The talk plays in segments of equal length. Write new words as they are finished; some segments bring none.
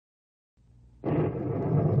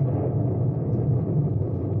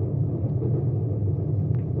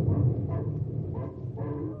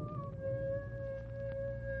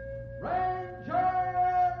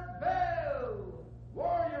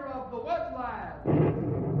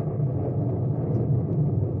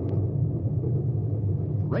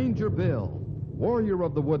Ranger Bill, warrior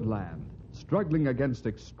of the woodland, struggling against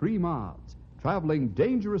extreme odds, traveling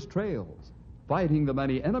dangerous trails, fighting the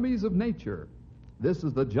many enemies of nature. This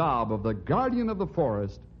is the job of the guardian of the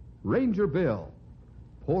forest, Ranger Bill.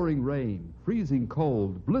 Pouring rain, freezing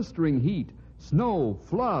cold, blistering heat, snow,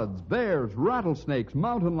 floods, bears, rattlesnakes,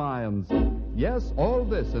 mountain lions. Yes, all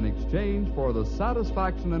this in exchange for the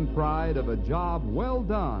satisfaction and pride of a job well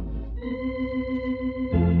done.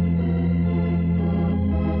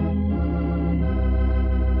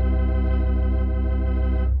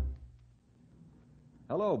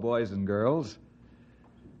 Hello, boys and girls.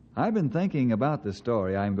 I've been thinking about the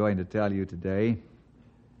story I'm going to tell you today.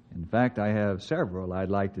 In fact, I have several I'd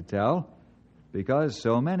like to tell, because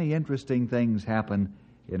so many interesting things happen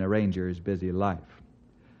in a ranger's busy life.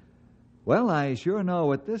 Well, I sure know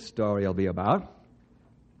what this story will be about.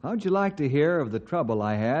 How'd you like to hear of the trouble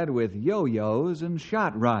I had with yo-yos and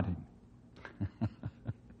shot rodding?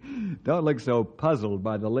 Don't look so puzzled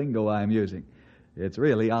by the lingo I'm using. It's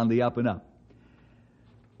really on the up and up.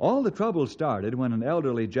 All the trouble started when an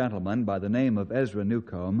elderly gentleman by the name of Ezra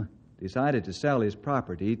Newcomb decided to sell his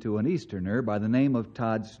property to an Easterner by the name of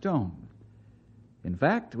Todd Stone. In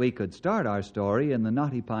fact, we could start our story in the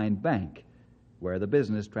Knotty Pine Bank, where the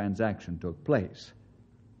business transaction took place.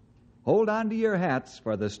 Hold on to your hats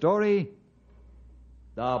for the story,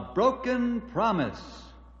 The Broken Promise.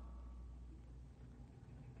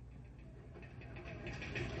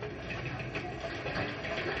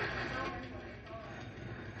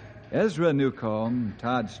 Ezra Newcomb,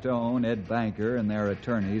 Todd Stone, Ed Banker, and their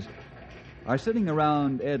attorneys are sitting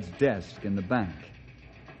around Ed's desk in the bank.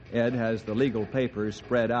 Ed has the legal papers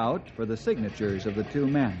spread out for the signatures of the two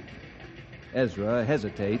men. Ezra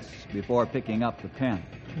hesitates before picking up the pen.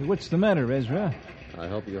 What's the matter, Ezra? I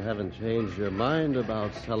hope you haven't changed your mind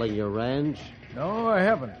about selling your ranch. No, I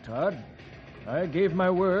haven't, Todd. I gave my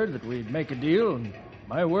word that we'd make a deal, and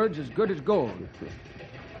my word's as good as gold.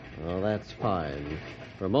 Oh, that's fine.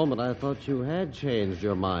 For a moment, I thought you had changed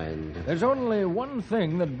your mind. There's only one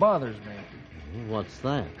thing that bothers me. What's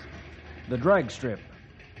that? The drag strip.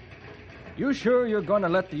 You sure you're going to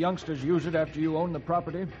let the youngsters use it after you own the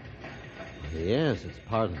property? Yes, it's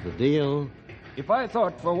part of the deal. If I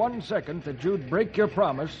thought for 1 second that you'd break your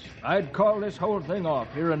promise, I'd call this whole thing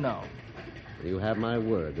off here and now. You have my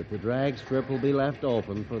word that the drag strip will be left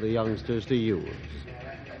open for the youngsters to use.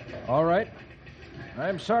 All right.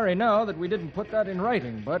 I'm sorry now that we didn't put that in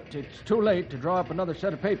writing, but it's too late to draw up another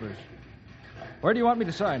set of papers. Where do you want me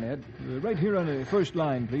to sign, Ed? Right here on the first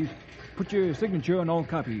line, please. Put your signature on all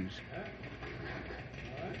copies.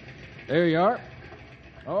 There you are.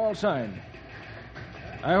 All signed.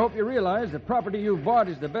 I hope you realize the property you've bought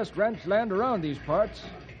is the best ranch land around these parts.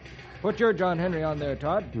 Put your John Henry on there,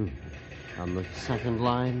 Todd. On the second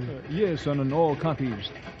line? Yes, on all copies.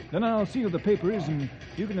 Then I'll seal the papers, and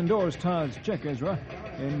you can endorse Todd's check, Ezra,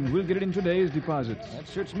 and we'll get it in today's deposits. That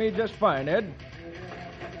suits me just fine, Ed.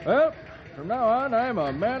 Well, from now on, I'm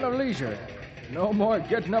a man of leisure. No more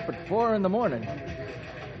getting up at 4 in the morning.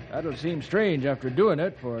 That'll seem strange after doing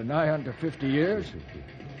it for nigh unto 50 years.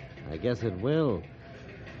 I guess it will.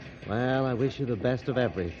 Well, I wish you the best of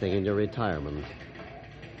everything in your retirement.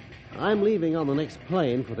 I'm leaving on the next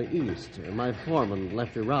plane for the east. My foreman,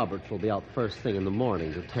 Lefty Roberts, will be out first thing in the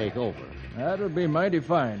morning to take over. That'll be mighty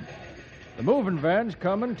fine. The moving van's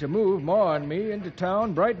coming to move Ma and me into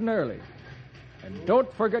town bright and early. And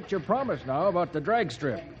don't forget your promise now about the drag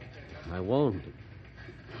strip. I won't.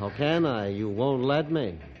 How can I? You won't let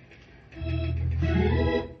me.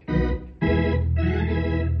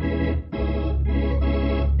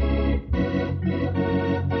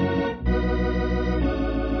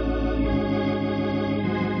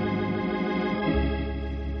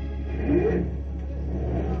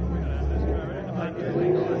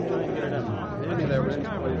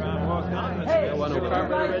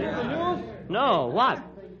 No, what?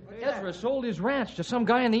 Ezra sold his ranch to some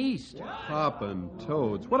guy in the east. Poppin'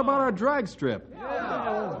 toads. What about our drag strip?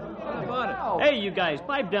 Hey, you guys,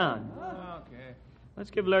 pipe down. Okay.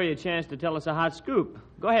 Let's give Larry a chance to tell us a hot scoop.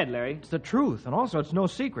 Go ahead, Larry. It's the truth, and also it's no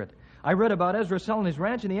secret. I read about Ezra selling his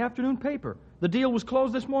ranch in the afternoon paper. The deal was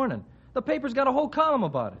closed this morning. The paper's got a whole column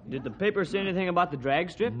about it. Did the paper say anything about the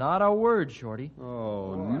drag strip? Not a word, Shorty.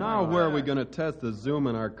 Oh, now where are we going to test the zoom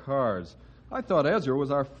in our cars? I thought Ezra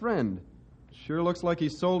was our friend. Sure looks like he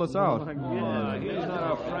sold us out. He's not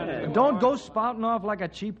our friend. Don't go spouting off like a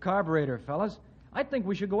cheap carburetor, fellas. I think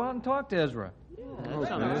we should go out and talk to Ezra.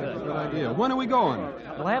 Okay, good idea. When are we going?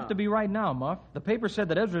 It'll have to be right now, Muff. The paper said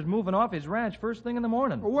that Ezra's moving off his ranch first thing in the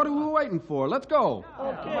morning. Well, what are we waiting for? Let's go.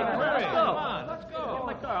 Okay, let's go. Let's go. Get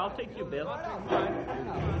my car. I'll take you, Bill.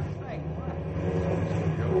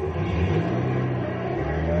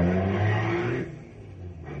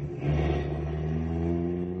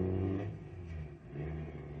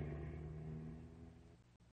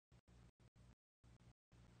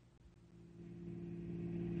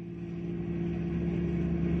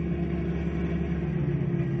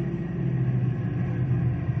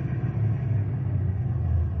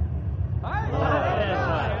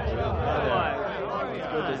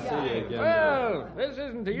 Well, this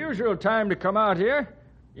isn't the usual time to come out here.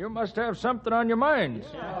 You must have something on your minds.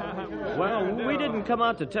 Well, we didn't come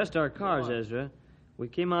out to test our cars, Ezra. We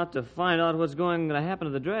came out to find out what's going to happen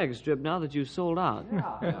to the drag strip now that you've sold out.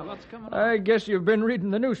 I guess you've been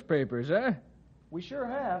reading the newspapers, eh? We sure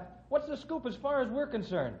have. What's the scoop as far as we're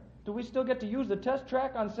concerned? Do we still get to use the test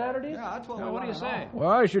track on Saturdays? Yeah, that's what do you say? Well,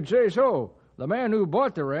 I should say so. The man who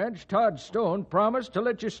bought the ranch, Todd Stone, promised to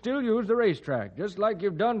let you still use the racetrack, just like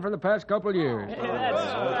you've done for the past couple years.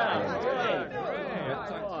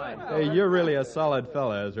 Hey, you're really a solid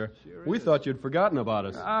fella, Ezra. We thought you'd forgotten about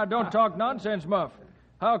us. Don't talk nonsense, Muff.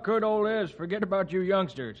 How could old Ez forget about you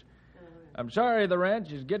youngsters? I'm sorry the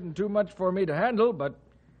ranch is getting too much for me to handle, but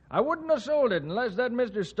I wouldn't have sold it unless that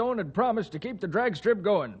Mr. Stone had promised to keep the drag strip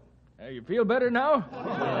going. You feel better now? That's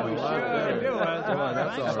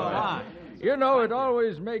all right. You know, it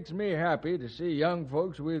always makes me happy to see young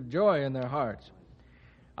folks with joy in their hearts.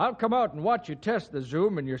 I'll come out and watch you test the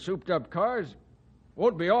Zoom in your souped-up cars.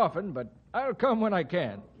 Won't be often, but I'll come when I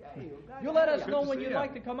can. You let us know when you'd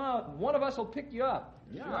like to come out, and one of us will pick you up.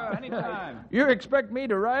 Yeah, anytime. You expect me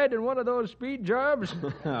to ride in one of those speed jobs?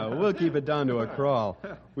 We'll keep it down to a crawl.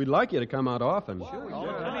 We'd like you to come out often.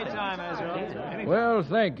 Anytime, Ezra. Well,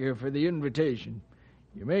 thank you for the invitation.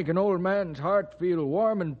 You make an old man's heart feel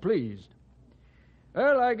warm and pleased.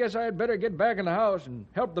 Well, I guess I'd better get back in the house and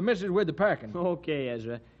help the missus with the packing. Okay,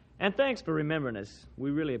 Ezra. And thanks for remembering us.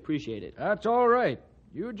 We really appreciate it. That's all right.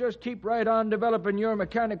 You just keep right on developing your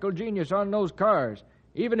mechanical genius on those cars,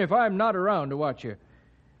 even if I'm not around to watch you.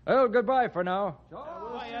 Well, goodbye for now.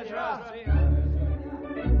 Bye, Ezra.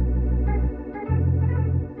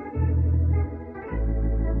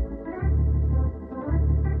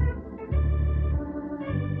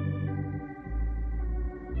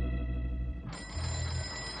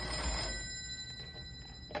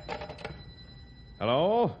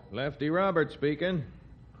 Hello, Lefty Roberts speaking.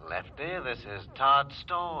 Lefty, this is Todd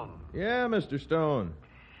Stone. Yeah, Mr. Stone.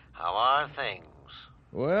 How are things?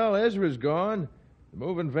 Well, Ezra's gone. The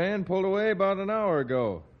moving van pulled away about an hour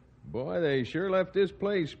ago. Boy, they sure left this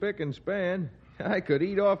place spick and span. I could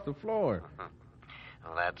eat off the floor.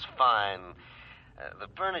 Well, that's fine. The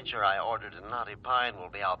furniture I ordered in Knotty Pine will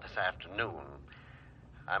be out this afternoon.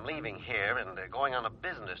 I'm leaving here and going on a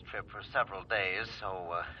business trip for several days,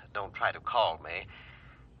 so don't try to call me.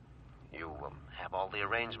 You have all the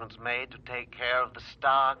arrangements made to take care of the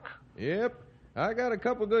stock? Yep. I got a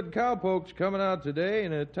couple good cowpokes coming out today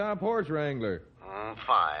and a top horse wrangler.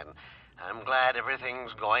 Fine. I'm glad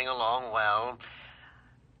everything's going along well.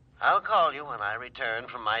 I'll call you when I return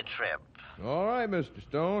from my trip. All right, Mr.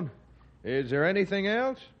 Stone. Is there anything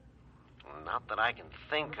else? Not that I can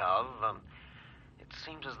think of. It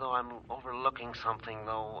seems as though I'm overlooking something,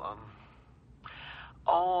 though.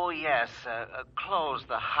 Oh, yes. Close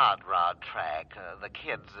the hot rod track. The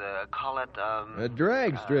kids call it, A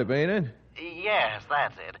drag strip, ain't it? Yes,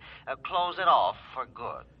 that's it. Close it off for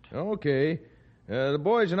good. Okay. The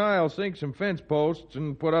boys and I'll sink some fence posts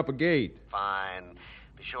and put up a gate. Fine.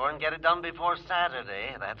 Be sure and get it done before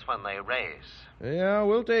Saturday. That's when they race. Yeah,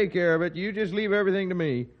 we'll take care of it. You just leave everything to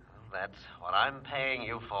me. That's what I'm paying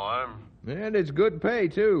you for. And it's good pay,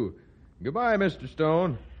 too. Goodbye, Mr.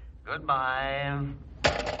 Stone. Goodbye.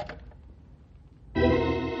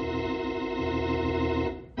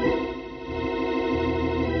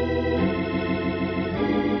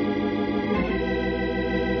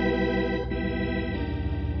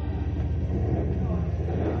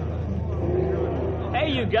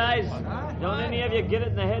 Hey, you guys. Don't any of you get it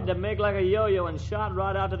in the head to make like a yo-yo and shot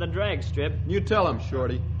right out to the drag strip? You tell him,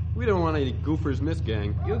 Shorty. We don't want any goofers in this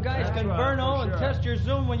gang. You guys can burno and test your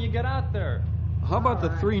Zoom when you get out there. How about the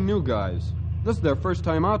three new guys? This is their first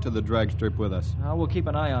time out to the drag strip with us. We'll keep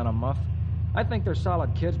an eye on them, Muff. I think they're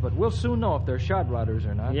solid kids, but we'll soon know if they're shot rodders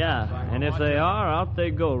or not. Yeah, and if they are, out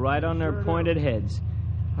they go, right on their pointed heads.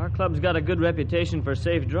 Our club's got a good reputation for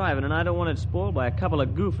safe driving, and I don't want it spoiled by a couple of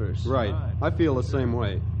goofers. Right. I feel the same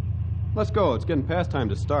way. Let's go. It's getting past time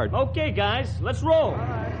to start. Okay, guys, let's roll.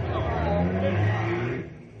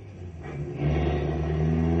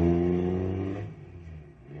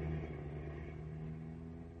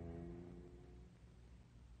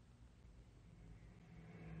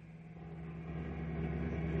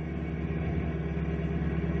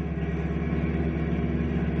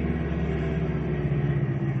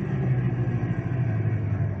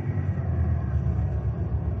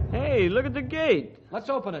 look at the gate. Let's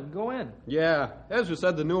open it and go in. Yeah, Ezra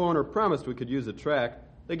said the new owner promised we could use the track.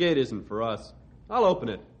 The gate isn't for us. I'll open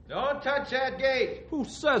it. Don't touch that gate. Who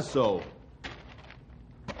says so?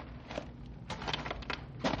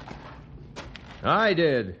 I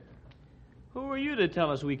did. Who are you to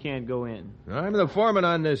tell us we can't go in? I'm the foreman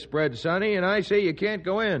on this spread, Sonny, and I say you can't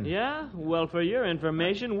go in. Yeah? Well, for your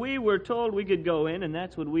information, we were told we could go in, and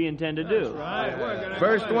that's what we intend to do.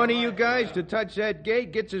 First one of you guys to touch that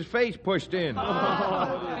gate gets his face pushed in. Say,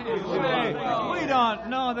 we don't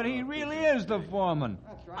know that he really is the foreman.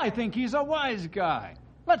 I think he's a wise guy.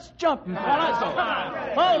 Let's jump him, fellas.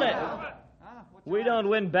 Hold it! We don't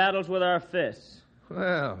win battles with our fists.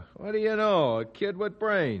 Well, what do you know? A kid with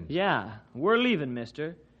brains. Yeah, we're leaving,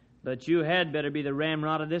 mister. But you had better be the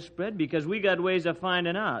ramrod of this spread because we got ways of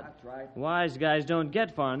finding out. That's right. Wise guys don't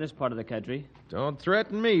get far in this part of the country. Don't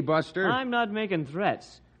threaten me, Buster. I'm not making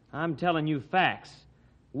threats. I'm telling you facts.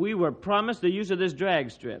 We were promised the use of this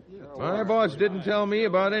drag strip. My boss didn't tell me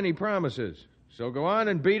about any promises. So go on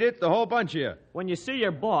and beat it, the whole bunch of you. When you see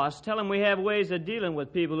your boss, tell him we have ways of dealing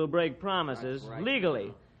with people who break promises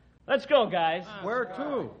legally. Let's go, guys. Where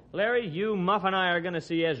to? Larry, you, Muff, and I are going to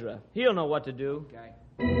see Ezra. He'll know what to do. Okay.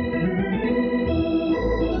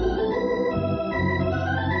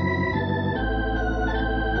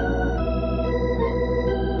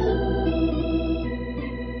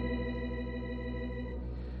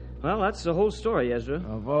 Well, that's the whole story, Ezra.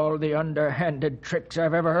 Of all the underhanded tricks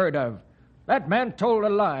I've ever heard of, that man told a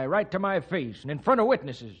lie right to my face and in front of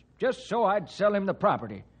witnesses, just so I'd sell him the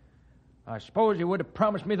property. I suppose he would have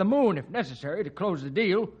promised me the moon, if necessary, to close the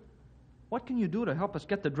deal. What can you do to help us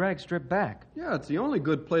get the drag strip back? Yeah, it's the only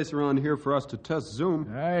good place around here for us to test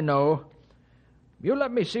Zoom. I know. You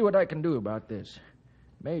let me see what I can do about this.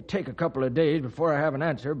 May take a couple of days before I have an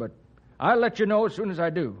answer, but I'll let you know as soon as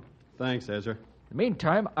I do. Thanks, Ezra. In the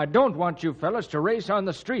meantime, I don't want you fellas to race on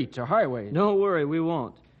the streets or highways. Don't worry, we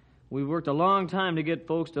won't. We've worked a long time to get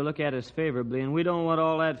folks to look at us favorably, and we don't want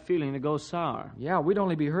all that feeling to go sour. Yeah, we'd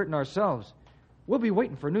only be hurting ourselves. We'll be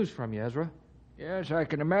waiting for news from you, Ezra. Yes, I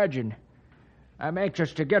can imagine. I'm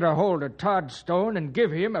anxious to get a hold of Todd Stone and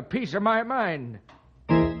give him a piece of my mind.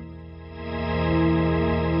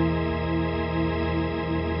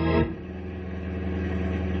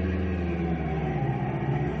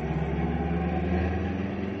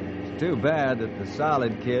 Too bad that the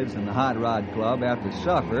solid kids in the Hot Rod Club have to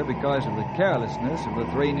suffer because of the carelessness of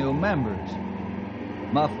the three new members.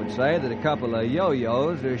 Muff would say that a couple of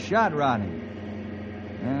yo-yos are shot running.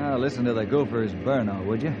 Now, listen to the goofers burno,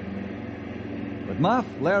 would you? But Muff,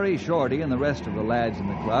 Larry, Shorty, and the rest of the lads in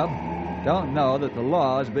the club don't know that the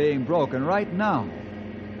law is being broken right now,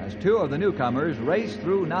 as two of the newcomers race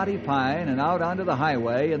through Knotty Pine and out onto the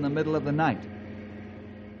highway in the middle of the night.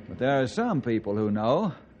 But there are some people who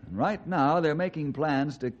know, and right now they're making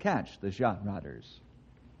plans to catch the shot rodders.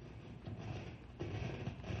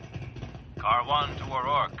 Car 1 to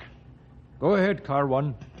O'Rourke. Go ahead, Car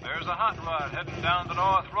 1. There's a hot rod heading down the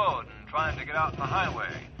North Road and trying to get out on the highway.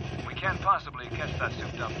 We can't possibly catch that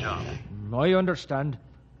souped-up job. I understand.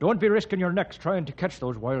 Don't be risking your necks trying to catch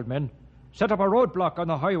those wild men. Set up a roadblock on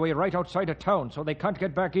the highway right outside of town so they can't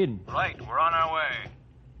get back in. Right, we're on our way.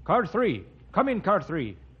 Car 3. Come in, Car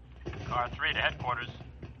 3. Car 3 to headquarters.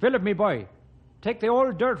 Philip, me boy. Take the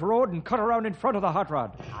old dirt road and cut around in front of the hot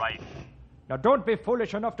rod. Right. Now, don't be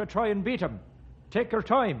foolish enough to try and beat them. Take your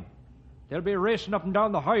time. They'll be racing up and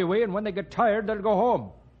down the highway, and when they get tired, they'll go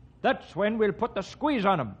home. That's when we'll put the squeeze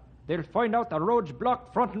on them. They'll find out the road's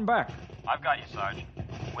blocked front and back. I've got you, Sarge.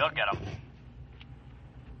 We'll get them.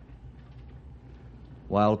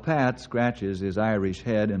 While Pat scratches his Irish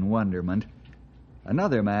head in wonderment,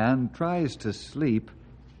 another man tries to sleep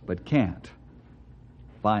but can't.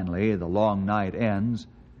 Finally, the long night ends,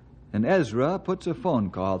 and Ezra puts a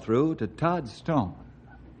phone call through to Todd Stone.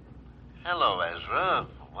 Hello, Ezra.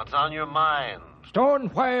 What's on your mind?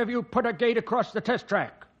 Stone, why have you put a gate across the test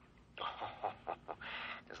track?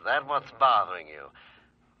 Is that what's bothering you?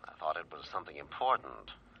 I thought it was something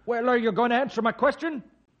important. Well, are you going to answer my question?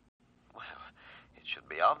 Well, it should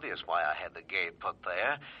be obvious why I had the gate put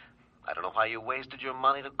there. I don't know why you wasted your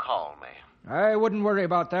money to call me. I wouldn't worry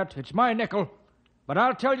about that. It's my nickel. But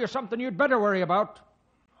I'll tell you something you'd better worry about.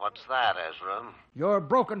 What's that, Ezra? Your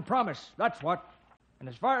broken promise, that's what. And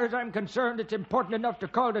as far as I'm concerned, it's important enough to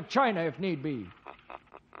call to China if need be.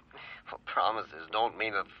 Well, promises don't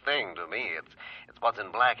mean a thing to me. It's what's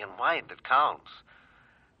in black and white that counts.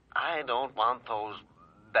 I don't want those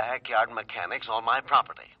backyard mechanics on my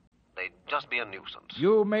property. They'd just be a nuisance.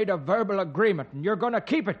 You made a verbal agreement, and you're going to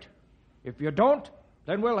keep it. If you don't,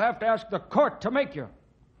 then we'll have to ask the court to make you.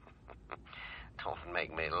 Don't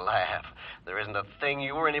make me laugh. There isn't a thing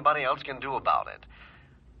you or anybody else can do about it.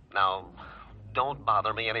 Now, don't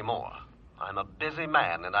bother me anymore. I'm a busy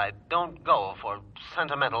man, and I don't go for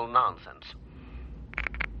sentimental nonsense.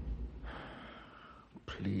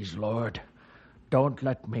 Please, Lord, don't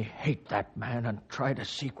let me hate that man and try to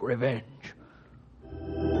seek revenge.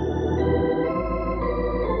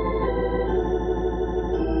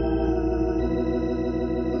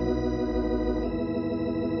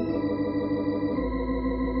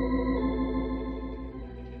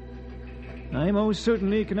 I most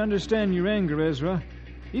certainly can understand your anger, Ezra.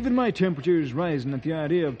 Even my temperature is rising at the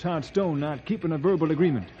idea of Todd Stone not keeping a verbal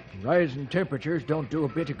agreement. Rising temperatures don't do a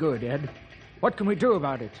bit of good, Ed. What can we do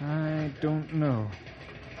about it? I don't know.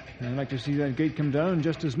 I'd like to see that gate come down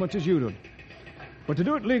just as much as you do. But to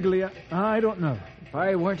do it legally, I don't know. If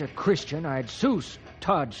I weren't a Christian, I'd sue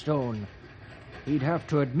Todd Stone. He'd have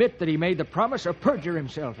to admit that he made the promise or perjure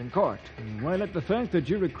himself in court. And why let the fact that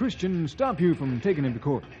you're a Christian stop you from taking him to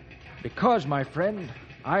court? Because, my friend,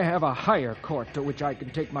 I have a higher court to which I can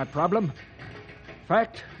take my problem. In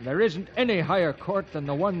fact, there isn't any higher court than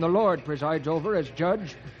the one the Lord presides over as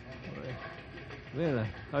judge. Well,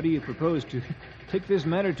 how do you propose to take this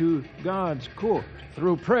matter to God's court?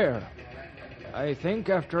 Through prayer. I think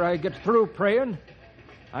after I get through praying,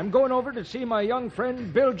 I'm going over to see my young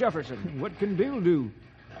friend Bill Jefferson. What can Bill do?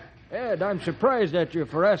 Ed, I'm surprised at you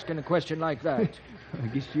for asking a question like that. I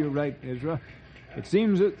guess you're right, Ezra. It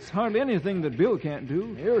seems it's hardly anything that Bill can't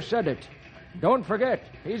do. You said it. Don't forget,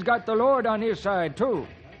 he's got the Lord on his side, too.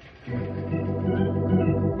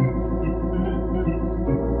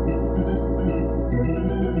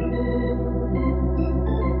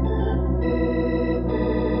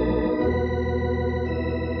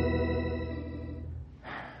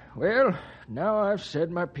 Well, now I've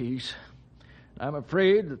said my piece. I'm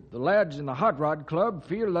afraid that the lads in the Hot Rod Club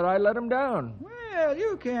feel that I let them down. Well,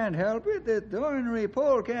 you can't help it that the ornery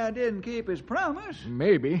polecat didn't keep his promise.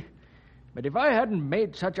 Maybe. But if I hadn't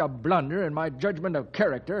made such a blunder in my judgment of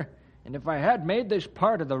character, and if I had made this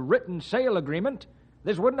part of the written sale agreement,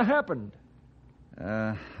 this wouldn't have happened.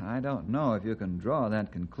 I don't know if you can draw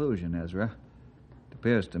that conclusion, Ezra. It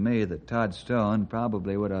appears to me that Todd Stone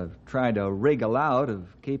probably would have tried to wriggle out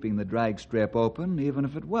of keeping the drag strip open, even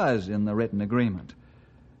if it was in the written agreement.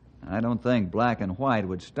 I don't think black and white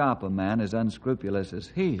would stop a man as unscrupulous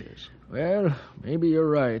as he is. Well, maybe you're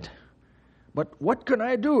right. But what can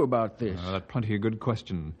I do about this? That's plenty a good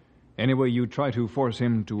question. Anyway you try to force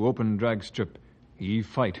him to open drag strip, he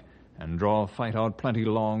fight, and draw fight out plenty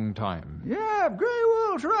long time. Yeah, Grey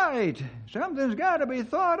Wolf's right. Something's got to be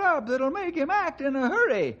thought up that'll make him act in a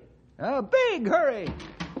hurry. A big hurry.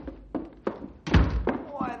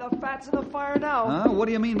 Why, the fat's in the fire now. What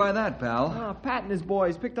do you mean by that, pal? Pat and his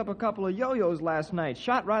boys picked up a couple of yo-yos last night,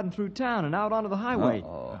 shot riding through town and out onto the highway.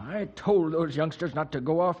 Uh-oh. I told those youngsters not to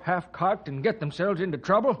go off half-cocked and get themselves into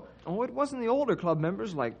trouble. Oh, it wasn't the older club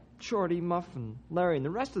members like Shorty, Muff, and Larry and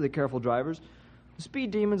the rest of the careful drivers. The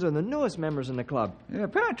Speed Demons are the newest members in the club. Yeah,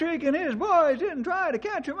 Patrick and his boys didn't try to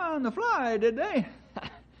catch him on the fly, did they?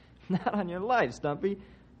 Not on your life, Stumpy.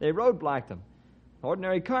 They roadblocked them.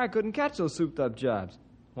 Ordinary car couldn't catch those souped-up jobs.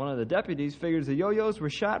 One of the deputies figures the yo-yos were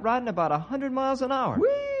shot riding about 100 miles an hour.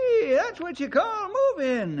 Whee! That's what you call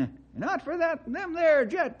moving. Not for them there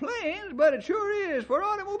jet planes, but it sure is for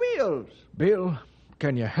automobiles. Bill,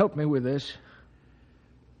 can you help me with this?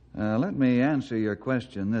 Let me answer your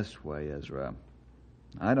question this way, Ezra.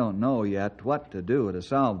 I don't know yet what to do to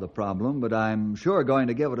solve the problem, but I'm sure going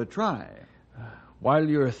to give it a try. While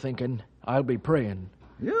you're thinking, I'll be praying.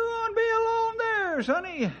 You won't be alone there,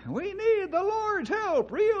 sonny. We need the Lord's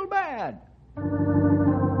help real bad.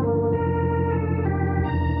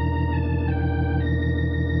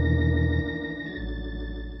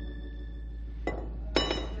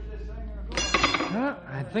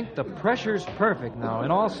 I think the pressure's perfect now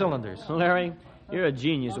in all cylinders. Larry, you're a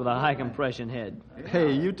genius with a high compression head.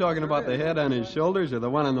 Hey, you talking about the head on his shoulders or the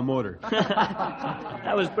one on the motor?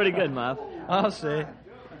 That was pretty good, Muff. I'll say.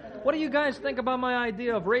 What do you guys think about my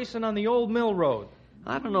idea of racing on the old mill road?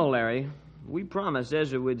 I don't know, Larry. We promised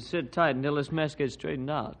Ezra we'd sit tight until this mess gets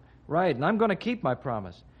straightened out. Right, and I'm going to keep my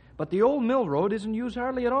promise. But the old mill road isn't used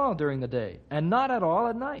hardly at all during the day, and not at all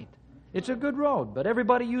at night. It's a good road, but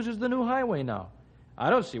everybody uses the new highway now. I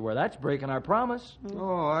don't see where that's breaking our promise.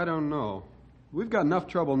 Oh, I don't know. We've got enough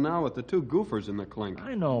trouble now with the two goofers in the clink.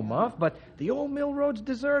 I know, Muff, but the old mill road's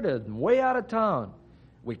deserted and way out of town.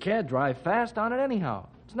 We can't drive fast on it anyhow.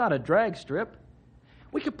 It's not a drag strip.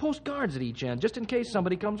 We could post guards at each end just in case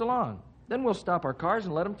somebody comes along. Then we'll stop our cars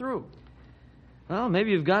and let them through. Well,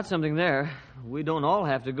 maybe you've got something there. We don't all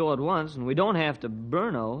have to go at once, and we don't have to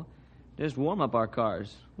burno. Just warm up our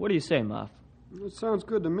cars. What do you say, Muff? It sounds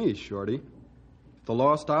good to me, Shorty. If the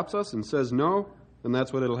law stops us and says no, then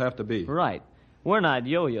that's what it'll have to be. Right. We're not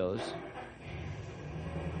yo-yos.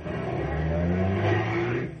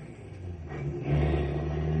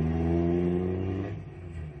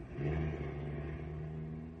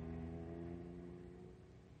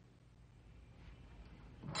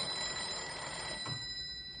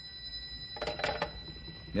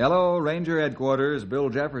 Hello, Ranger Headquarters. Bill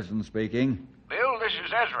Jefferson speaking. Bill, this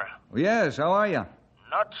is Ezra. Oh, yes, how are you?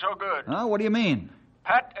 Not so good. Huh? What do you mean?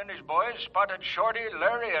 Pat and his boys spotted Shorty,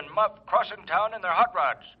 Larry, and Muff crossing town in their hot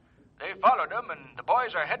rods. They followed them, and the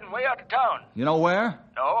boys are heading way out of town. You know where?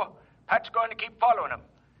 No, Pat's going to keep following them.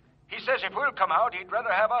 He says if we'll come out, he'd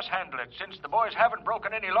rather have us handle it, since the boys haven't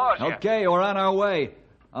broken any laws yet. Okay, we're on our way.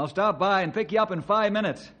 I'll stop by and pick you up in 5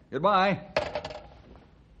 minutes. Goodbye.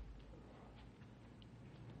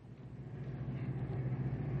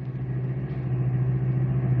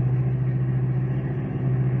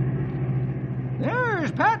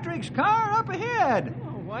 There's Patrick's car up ahead.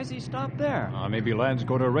 Oh, why's he stopped there? Maybe lads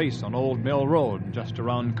go to race on Old Mill Road, just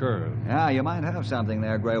around curve. Yeah, you might have something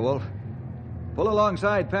there, Grey Wolf. Pull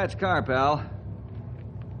alongside Pat's car, pal.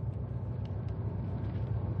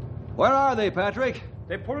 Where are they, Patrick?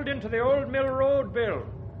 They pulled into the Old Mill Road, Bill.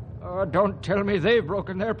 Don't tell me they've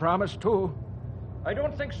broken their promise, too. I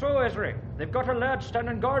don't think so, Ezra. They've got a lad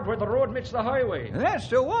standing guard where the road meets the highway. That's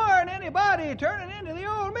to warn anybody turning into the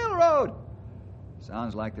Old Mill Road.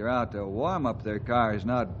 Sounds like they're out to warm up their cars,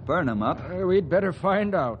 not burn them up. We'd better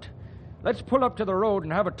find out. Let's pull up to the road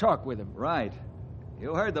and have a talk with him. Right.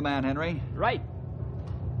 You heard the man, Henry. Right.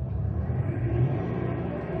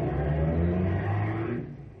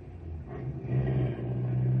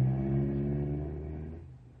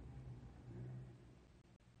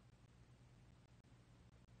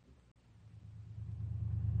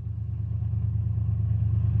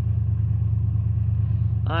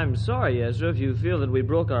 I'm sorry, Ezra, if you feel that we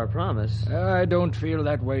broke our promise. I don't feel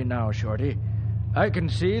that way now, Shorty. I can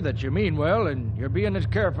see that you mean well, and you're being as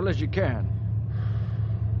careful as you can.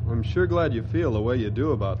 I'm sure glad you feel the way you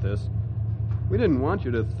do about this. We didn't want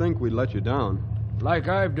you to think we'd let you down. Like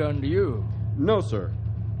I've done to you. No, sir.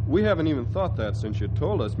 We haven't even thought that since you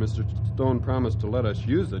told us Mr. Stone promised to let us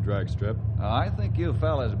use the drag strip. I think you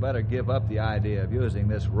fellas better give up the idea of using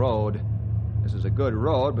this road. This is a good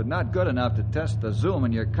road, but not good enough to test the zoom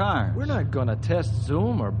in your cars. We're not going to test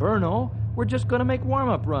zoom or burno. We're just going to make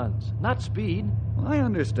warm-up runs, not speed. Well, I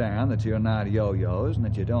understand that you're not yo-yos and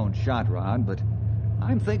that you don't shot rod, but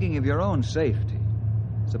I'm thinking of your own safety.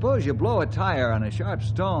 Suppose you blow a tire on a sharp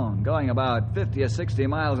stone going about 50 or 60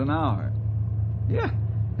 miles an hour. Yeah,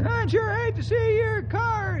 I'd sure hate to see your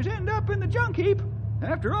cars end up in the junk heap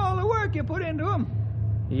after all the work you put into them.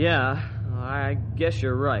 Yeah, I guess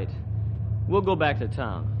you're right. We'll go back to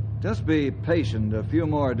town. Just be patient a few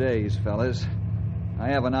more days, fellas. I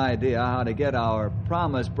have an idea how to get our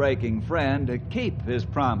promise-breaking friend to keep his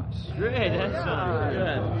promise. Great, that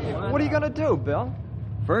sounds good. What are you going to do, Bill?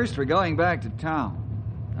 First, we're going back to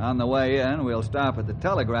town. On the way in, we'll stop at the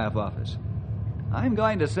telegraph office. I'm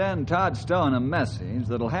going to send Todd Stone a message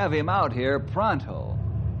that'll have him out here pronto.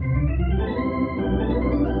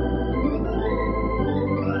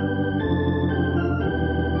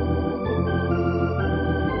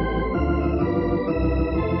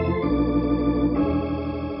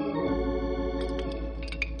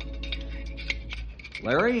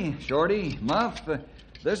 Larry, Shorty, Muff,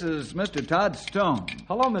 this is Mr. Todd Stone.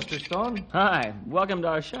 Hello, Mr. Stone. Hi, welcome to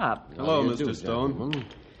our shop. Hello, Mr. Stone.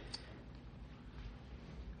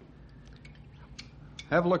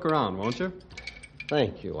 Have a look around, won't you?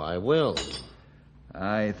 Thank you, I will.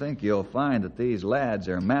 I think you'll find that these lads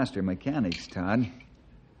are master mechanics, Todd.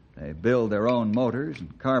 They build their own motors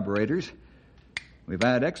and carburetors. We've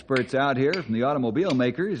had experts out here from the automobile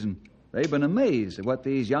makers, and they've been amazed at what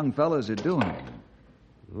these young fellows are doing.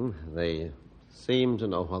 They seem to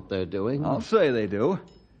know what they're doing. I'll say they do.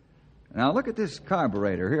 Now, look at this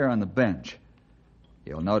carburetor here on the bench.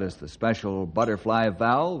 You'll notice the special butterfly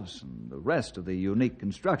valves and the rest of the unique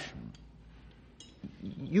construction.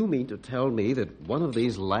 You mean to tell me that one of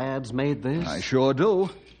these lads made this? I sure do.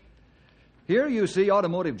 Here you see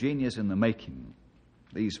automotive genius in the making.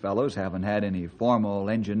 These fellows haven't had any formal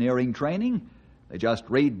engineering training. They just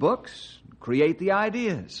read books, create the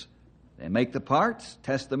ideas. They make the parts,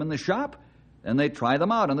 test them in the shop, then they try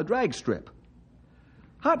them out on the drag strip.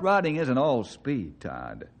 Hot rodding isn't all speed,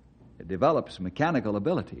 Todd. It develops mechanical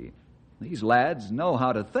ability. These lads know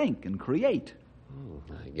how to think and create.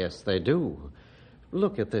 I guess they do.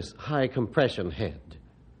 Look at this high compression head.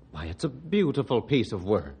 Why, it's a beautiful piece of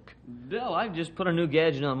work. Bill, I've just put a new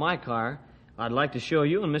gadget on my car. I'd like to show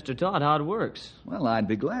you and Mr. Todd how it works. Well, I'd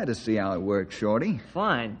be glad to see how it works, Shorty.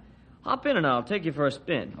 Fine. Hop in and I'll take you for a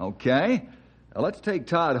spin. Okay. Now, let's take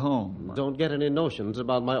Todd home. Don't get any notions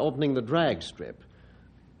about my opening the drag strip.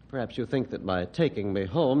 Perhaps you think that by taking me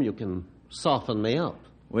home, you can soften me up.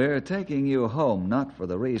 We're taking you home not for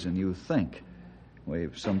the reason you think.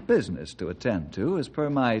 We've some business to attend to, as per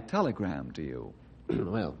my telegram to you.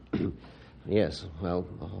 Well, yes, well,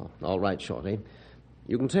 all right, Shorty.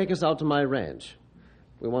 You can take us out to my ranch.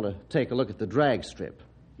 We want to take a look at the drag strip.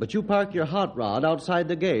 But you park your hot rod outside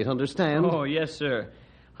the gate, understand? Oh, yes, sir.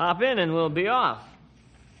 Hop in and we'll be off.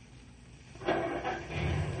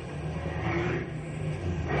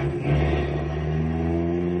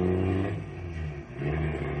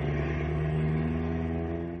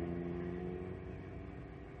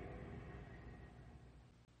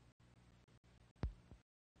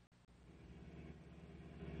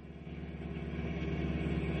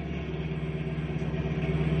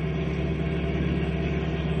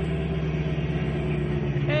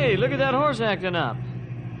 Hey, look at that horse acting up.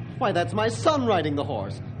 Why, that's my son riding the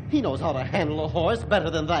horse. He knows how to handle a horse better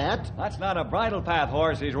than that. That's not a bridle path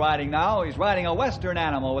horse he's riding now. He's riding a Western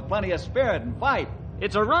animal with plenty of spirit and fight.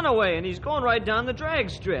 It's a runaway, and he's going right down the drag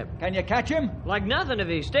strip. Can you catch him? Like nothing if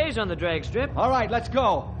he stays on the drag strip. All right, let's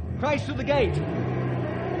go. Crash through the gate.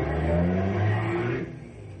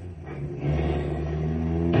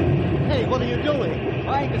 Hey, what are you doing?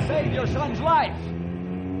 Trying to save your son's life.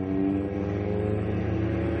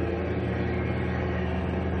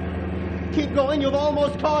 Keep going, you've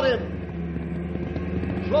almost caught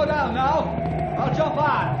him. Slow down now. I'll jump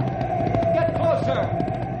on. Get closer.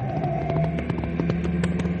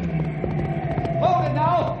 Hold it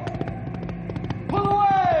now. Pull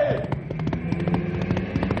away.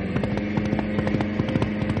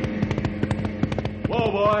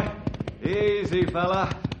 Whoa, boy. Easy, fella.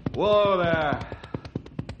 Whoa there.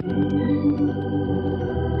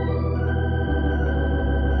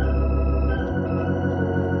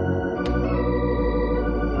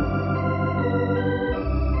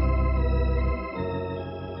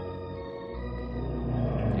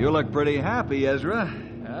 You look pretty happy, Ezra.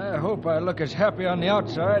 I hope I look as happy on the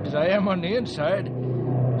outside as I am on the inside.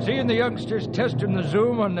 Seeing the youngsters testing the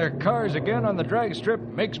zoom on their cars again on the drag strip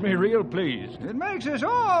makes me real pleased. It makes us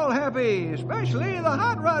all happy, especially the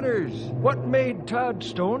hot rodders. What made Todd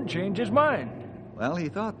Stone change his mind? Well, he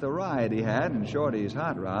thought the ride he had in Shorty's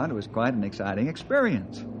hot rod was quite an exciting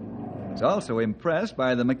experience. He was also impressed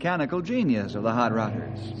by the mechanical genius of the hot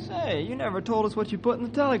rodders. Say, you never told us what you put in the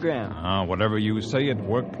telegram. Whatever you say, it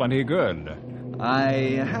worked plenty good. I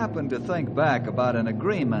happened to think back about an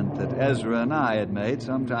agreement that Ezra and I had made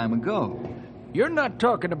some time ago. You're not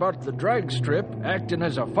talking about the drag strip acting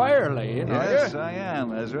as a fire lane, are you? Yes, I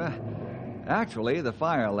am, Ezra. Actually, the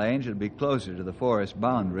fire lane should be closer to the forest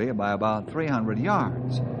boundary by about 300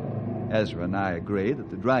 yards. Ezra and I agreed that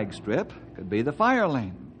the drag strip could be the fire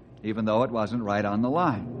lane, even though it wasn't right on the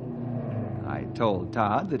line. I told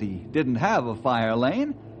Todd that he didn't have a fire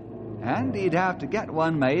lane, and he'd have to get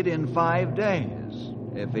one made in 5 days.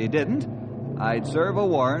 If he didn't, I'd serve a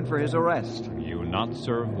warrant for his arrest. You not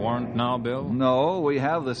serve warrant now, Bill? No, we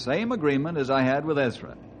have the same agreement as I had with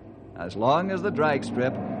Ezra. As long as the drag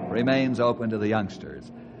strip remains open to the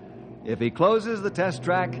youngsters. If he closes the test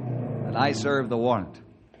track, then I serve the warrant.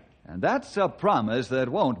 And that's a promise that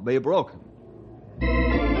won't be broken.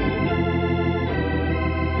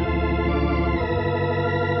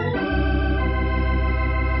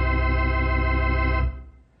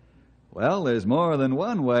 Well, there's more than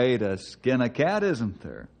one way to skin a cat, isn't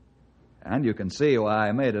there? And you can see why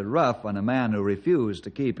I made it rough on a man who refused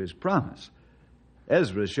to keep his promise.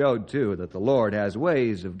 Ezra showed, too, that the Lord has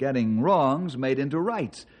ways of getting wrongs made into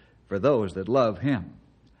rights for those that love Him.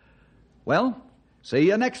 Well, see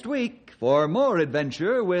you next week for more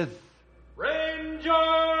adventure with Ranger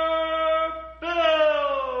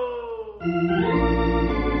Bill!